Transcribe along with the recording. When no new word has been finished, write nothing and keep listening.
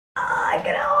I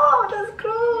get oh, that's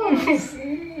gross.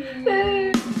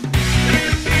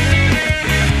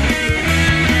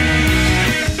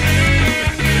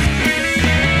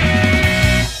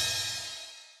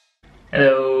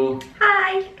 Hello.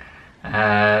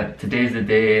 Hi. Today's the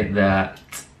day that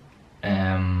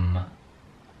I'm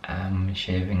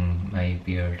shaving my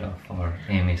beard off, or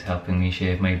Amy's helping me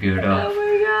shave my beard off. Oh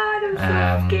my god,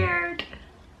 I'm so scared.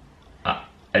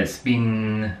 It's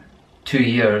been 2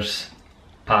 years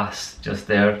past just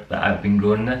there that I've been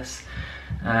growing this,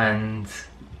 and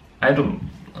I don't.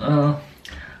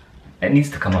 It needs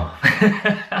to come off.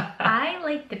 I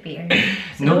like the beard.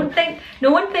 So no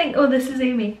one think, oh, this is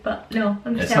Amy, but no,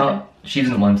 I'm just it's not. She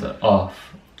doesn't want it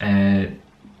off.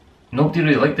 Nobody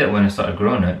really liked it when I started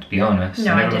growing it, to be honest.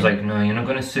 No, and I everyone's like, no, you're not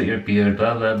going to suit your beard,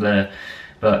 blah blah blah.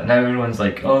 But now everyone's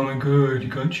like, oh my god, you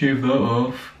can't shave that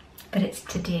off. But it's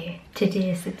today. Today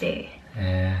is the day.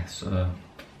 So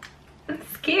I'm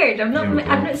scared. I've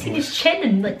not seen his chin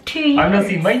in like 2 years. I've not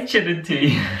seen my chin in 2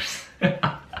 years.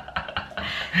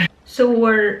 So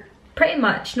we're pretty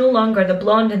much no longer the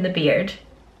blonde and the beard.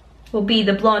 We'll be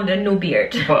the blonde and no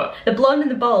beard. But the blonde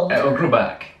and the bald. it'll grow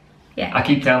back. Yeah. I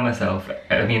keep telling myself,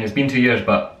 I mean, it's been 2 years,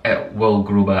 but it will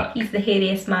grow back. He's the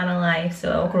hairiest man alive, so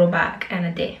it'll grow back in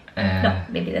a day. No,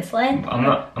 maybe this length. I'm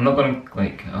not gonna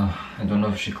like, I don't know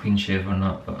if she clean shave or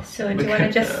not, but. So do you want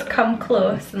to just come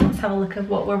close and let's have a look at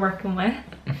what we're working with.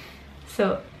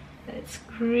 So it's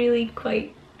really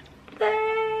quite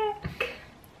thick.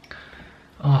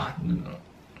 Oh.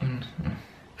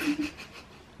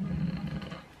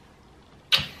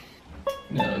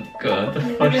 Oh god, the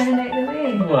first. Out of the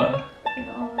way. What? Get it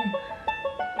all the way.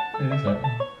 What is that?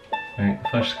 Right,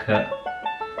 first cut.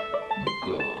 Oh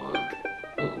god.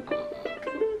 Oh god.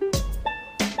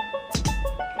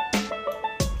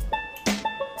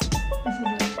 This is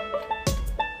it.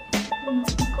 Oh,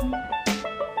 not quite.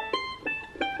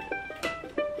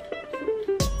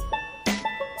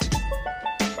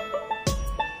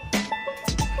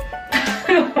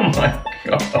 Oh my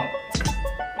god.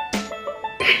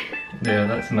 There,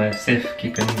 that's my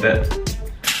safekeeping bit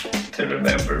to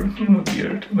remember my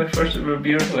beard, my first ever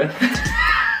beard with.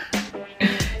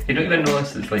 You don't even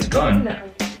notice it's like gone. No.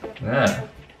 Yeah.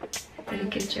 Did a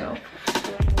good job.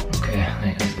 Okay,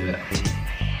 right, let's do it.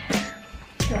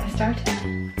 You want to start it?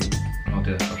 I'll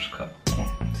do the first cut. Okay.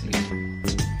 See.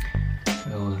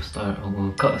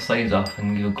 We'll cut the sides off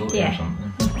and you'll go Yeah. or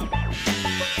something.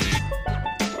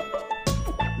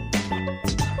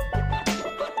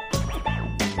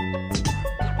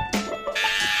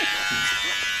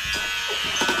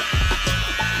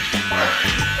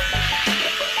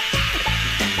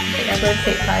 I'm going to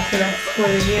take 5 for this. What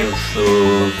are you?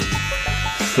 Feels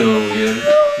so weird.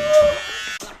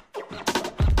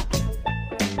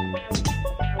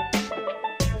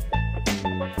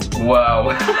 Wow.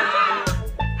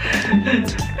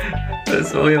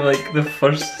 That's only like the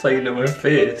first side of her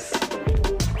face.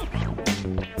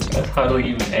 That's hardly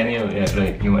even any of it.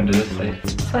 Right, you want to do this side?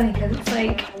 It's funny because it's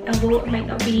like, although it might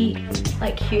not be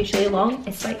like hugely long,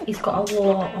 it's like he's got a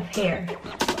lot of hair.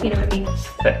 You know what I mean? It's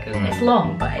thick, isn't it? It's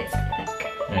long, but it's thick.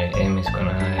 Right, Amy's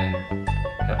gonna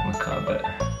help me cut a bit.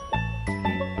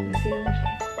 Let's see the other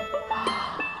side. Oh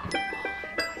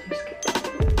my god, you're scared.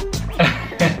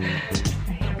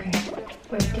 Right, okay.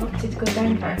 Wait, do you want it to go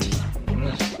down first?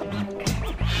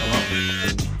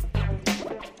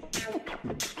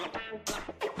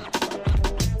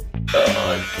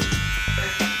 God.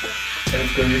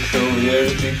 It's gonna be so weird.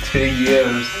 It's been 2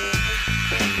 years.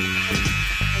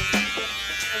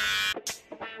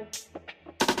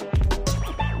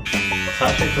 It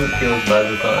actually doesn't feel as bad as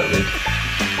I thought it would.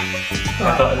 I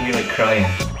thought I'd be like crying.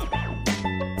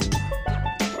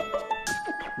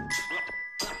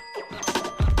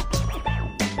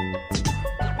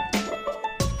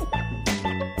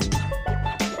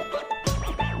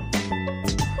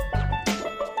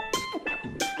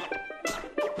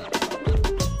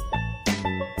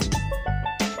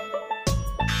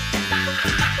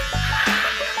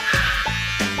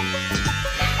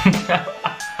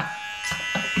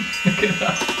 Look at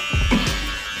that.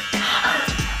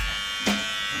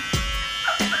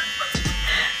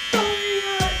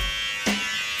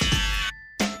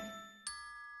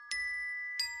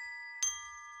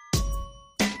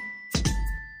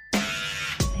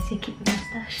 Does he keep the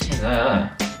mustache? Yeah.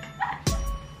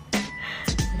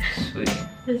 Sweet.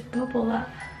 Just double that.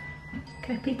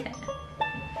 Can I beat it?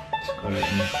 Just go right in.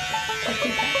 I'll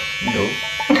beat it. No.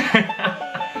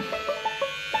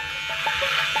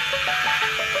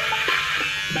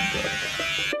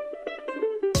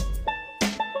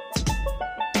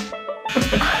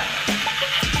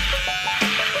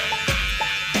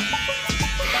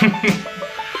 Here's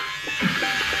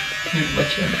my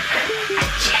chin.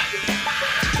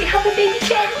 You have a baby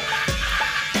chin!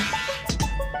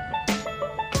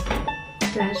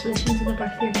 Congratulations on the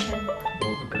birth of your chin.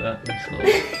 Oh, look at that, nice little...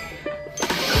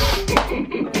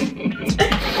 I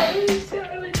so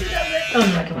want to do that bit. Oh no, I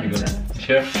don't want to do that bit.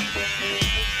 Sure?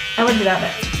 I want to do that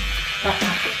bit. That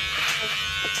part.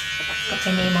 Got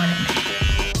my name on it.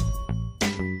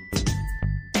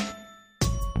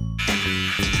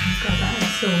 God, that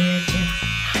is so weird too.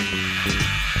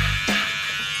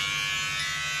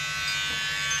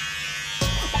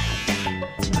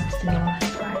 Let's do the last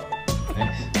part.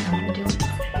 Nice. I'm gonna do it.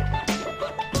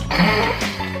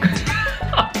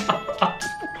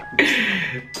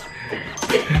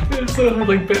 It's so hard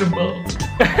like better balls.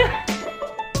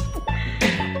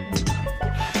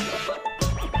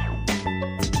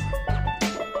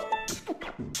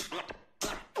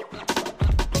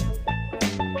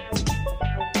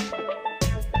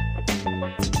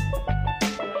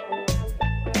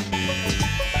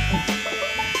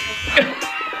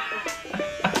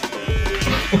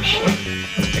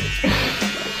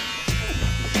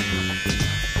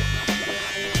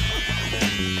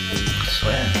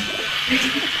 Swear.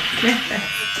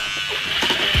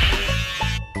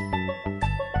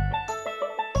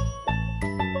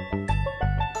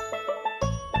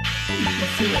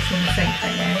 Let's see what's in the sink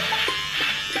right now.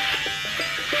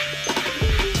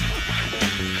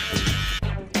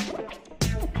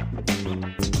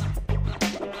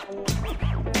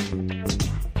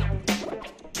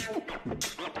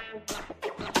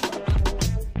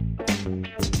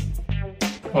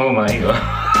 Oh my god.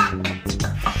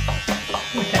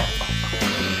 Okay.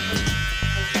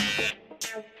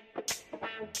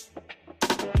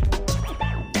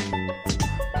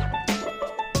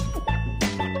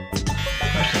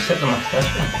 I should set the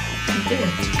mustache on. You do.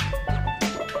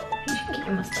 You should keep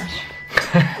your mustache. Oh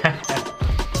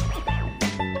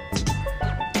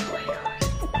my god.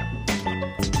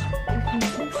 Your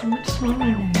face looks so much smaller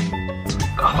now.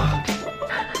 God.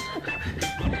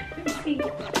 Let's see.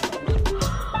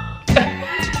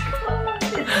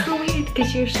 It's so weird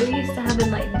because you're so used to having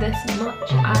like this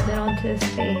much added onto his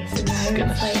face, and now Skin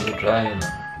it's is like. so dry. Right,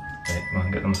 come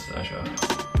on, get the mustache off.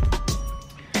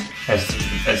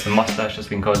 It's the mustache that's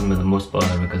been causing me the most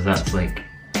bother because that's like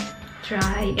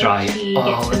Dry, dry. itchy,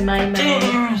 gets in my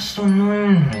mouth. It's so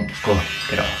annoying. Right, go,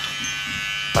 get it off.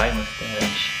 Bye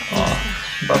mustache. Oh,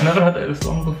 but I've never had it this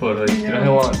long before. Like, do you know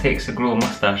how long it takes to grow a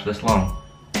mustache this long?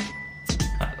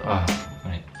 Oh,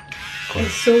 right. Go.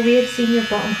 It's so weird seeing your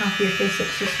bottom half of your face look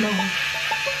so small.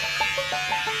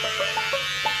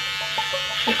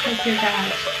 Look like your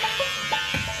dad.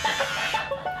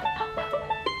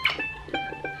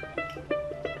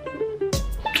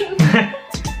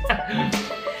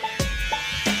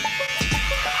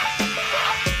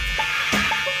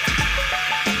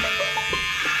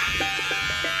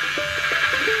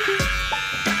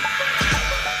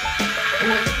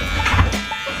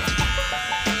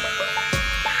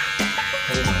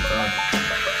 Oh my god.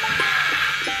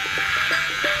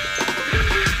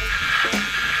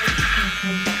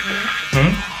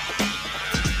 Hmm?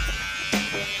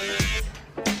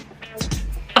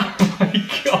 Oh my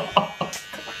god.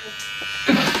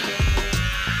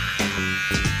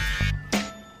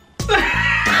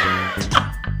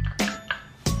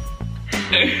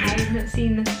 I haven't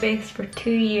seen this face for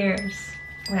 2 years.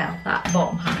 Well, that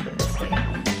bottom half of this way.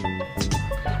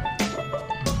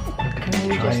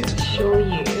 Can I just show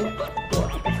you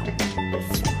what is this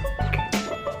sink?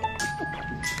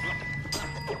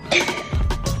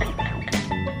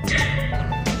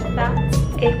 That's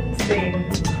insane.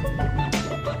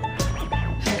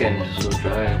 Skin is so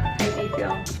dry. How do you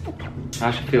feel? I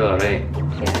should feel alright. Yeah.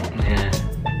 Yeah.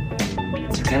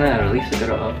 It's kind of a relief to get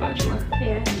it off actually.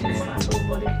 Yeah, it's that whole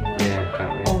body feeling. Yeah,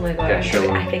 can't wait. Oh my god, Get a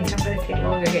shower. I think I'm gonna take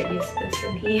longer to get used to this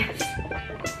than he is.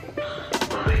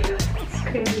 Oh my god, it's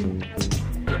crazy.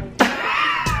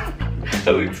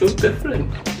 It looks so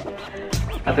different.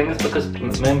 I think it's because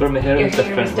remember my hair Your was hair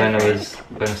different was when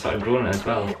different. I started growing it as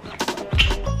well.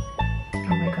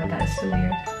 Oh my god, that is so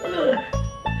weird. Ugh.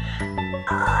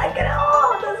 Ah, I get it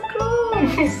off, that's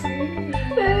gross.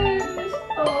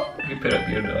 Oh, You put up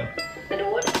your dog. I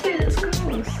don't want to, that's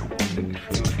gross. You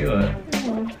feel it.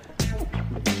 No.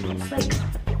 It's like,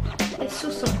 it's so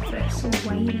soft, but it's so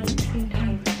whiny at the same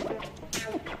time.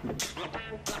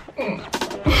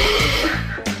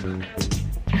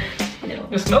 No.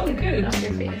 It smells good. Off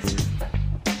your face.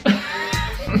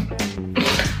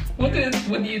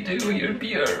 What do you do with your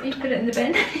beard? You put it in the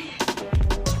bin.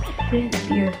 Put it in the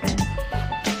beard bin.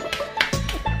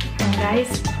 Well guys,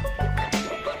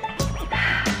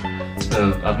 so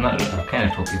So I've kind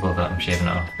of told people that I'm shaving it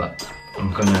off, but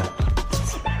I'm gonna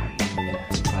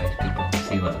surprise people,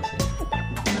 see what they say.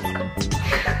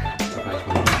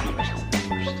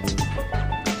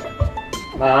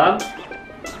 Mom,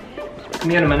 come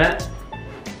here a minute.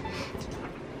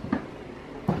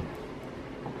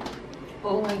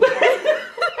 Oh my god.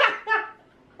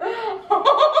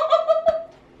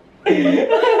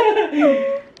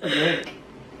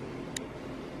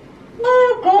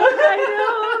 Oh god,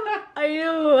 I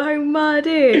know, how mad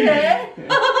is it?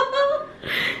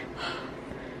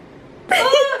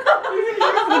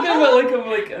 Look at me like I'm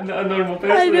like a normal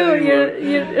person. I know, anymore.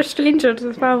 you're a stranger to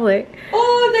the family.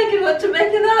 Oh, thinking what to make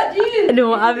of that, do you?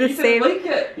 No, I'm the You same. didn't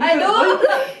like it. You I didn't know. like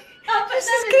it. That's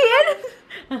Skating.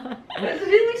 It's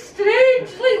really strange,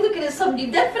 like looking at somebody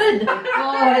different.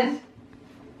 God.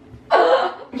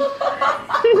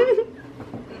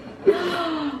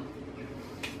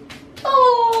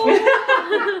 Oh.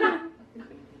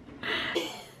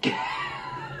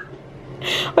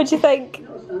 What do you think? Do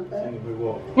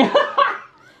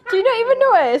you not even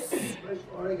notice?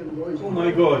 Oh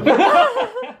my god.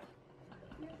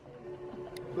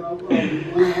 Well,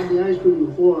 when I had the ice cream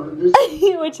before, this,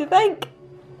 What do you think?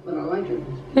 but I like it.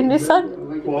 Your new son? I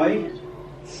like it. Why?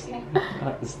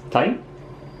 It's time.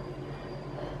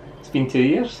 It's been 2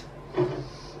 years.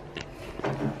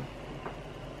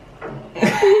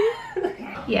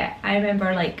 Yeah, I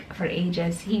remember like for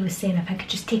ages he was saying if I could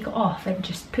just take it off and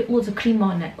just put loads of cream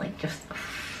on it, like just.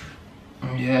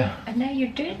 Yeah, And now you're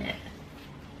doing it.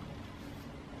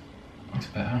 it's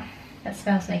better. That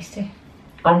smells nice too.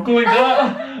 I'm going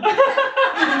that.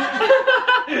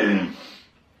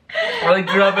 I like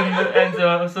grabbing the ends of.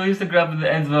 I'm so used to grabbing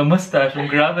the ends of my mustache and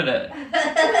grabbing it.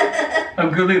 I'm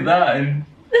good like that, and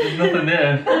there's nothing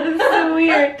there. So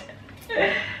weird.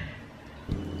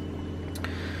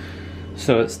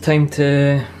 So it's time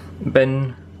to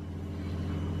bin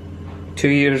 2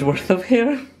 years worth of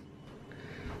hair.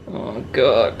 Oh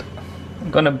god,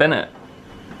 I'm gonna bin it.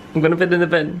 I'm gonna bin in the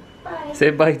bin. Bye.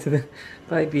 Say bye to the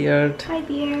bye beard. Bye,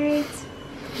 beard.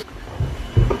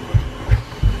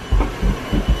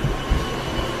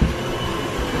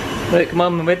 Look,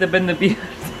 Mum, I went to bin the beard.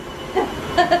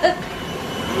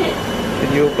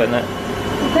 Can you open it?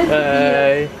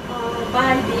 Bye. Oh,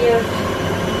 bye, dear.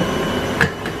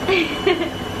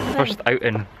 First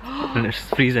outing, and it's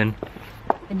freezing.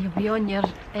 And you'll be on your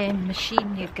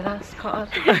machine, your grass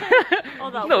cutter. Oh,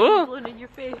 that No. blowing in your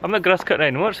face. I'm not grass cutting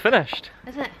anymore, it's finished.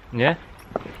 Is it? Yeah.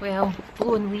 Well,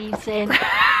 blowing leaves then.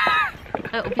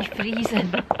 It'll be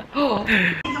freezing. Oh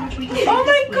my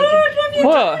god, have you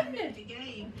What?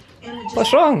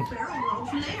 What's wrong?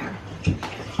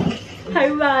 How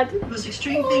mad? What is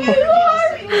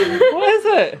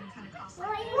it?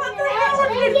 What the hell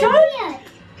have you done?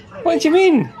 What do you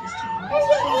mean?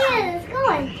 It's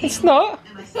going. It's not.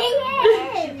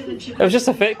 It It was just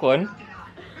a fake one.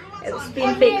 It's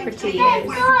been fake for 2 years.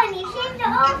 It's going. You shaved it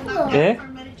off, though. Yeah?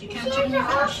 You shaved it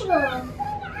off, though.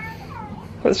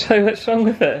 What's wrong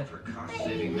with it?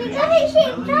 You got it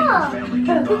shaved off. Do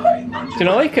you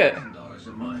not like it?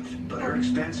 But her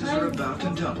expenses are about to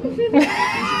double.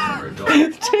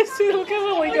 Jesse, look at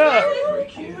what we got.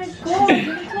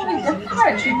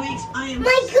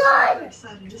 My God.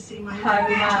 How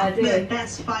mad is it?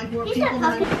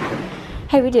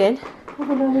 How we doing?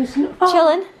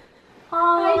 Chilling.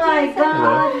 Oh my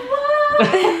god.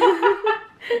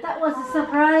 That was a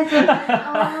surprise.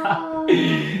 Oh.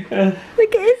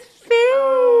 Look at his face.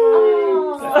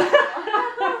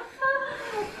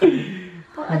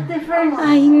 What a difference.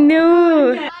 I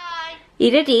know. Hi.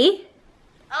 You ready?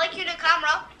 I like your new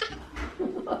camera.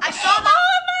 I saw that.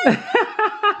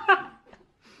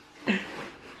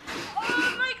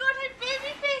 Oh my god, her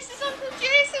baby face is Uncle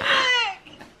Jason look.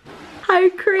 How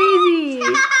crazy.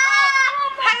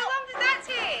 How long did that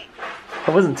take?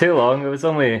 It wasn't too long, it was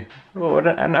only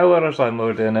an hour or so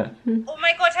more doing it. Oh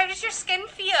my god, how does your skin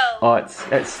feel? Oh, it's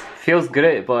feels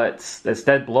great, but it's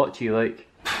dead blotchy, like.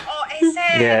 Oh, is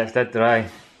it? Yeah, it's dead dry.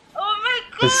 Oh my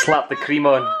god. Just slap the cream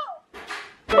on.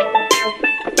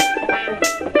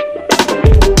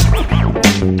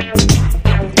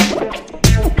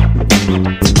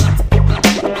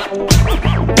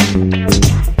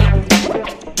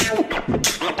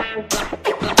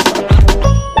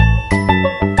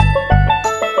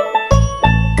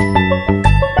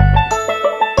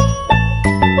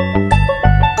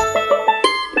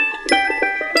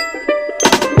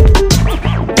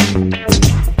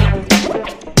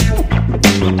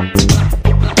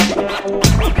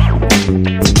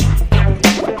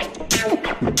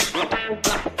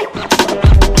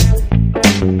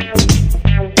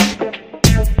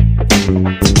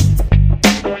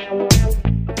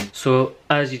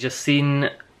 as you just seen,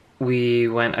 we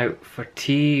went out for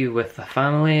tea with the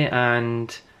family,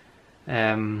 and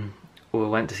we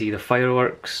went to see the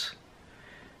fireworks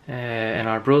in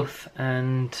Arbroath,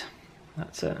 and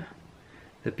that's it.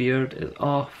 The beard is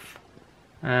off,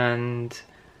 and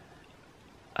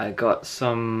I got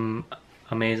some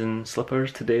amazing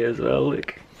slippers today as well.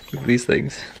 Look at these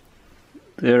things.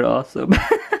 They're awesome.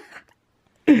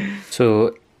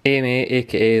 So Amy,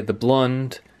 aka the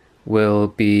blonde, will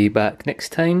be back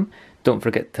next time. Don't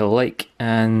forget to like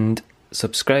and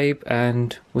subscribe,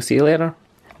 and we'll see you later.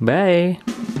 Bye.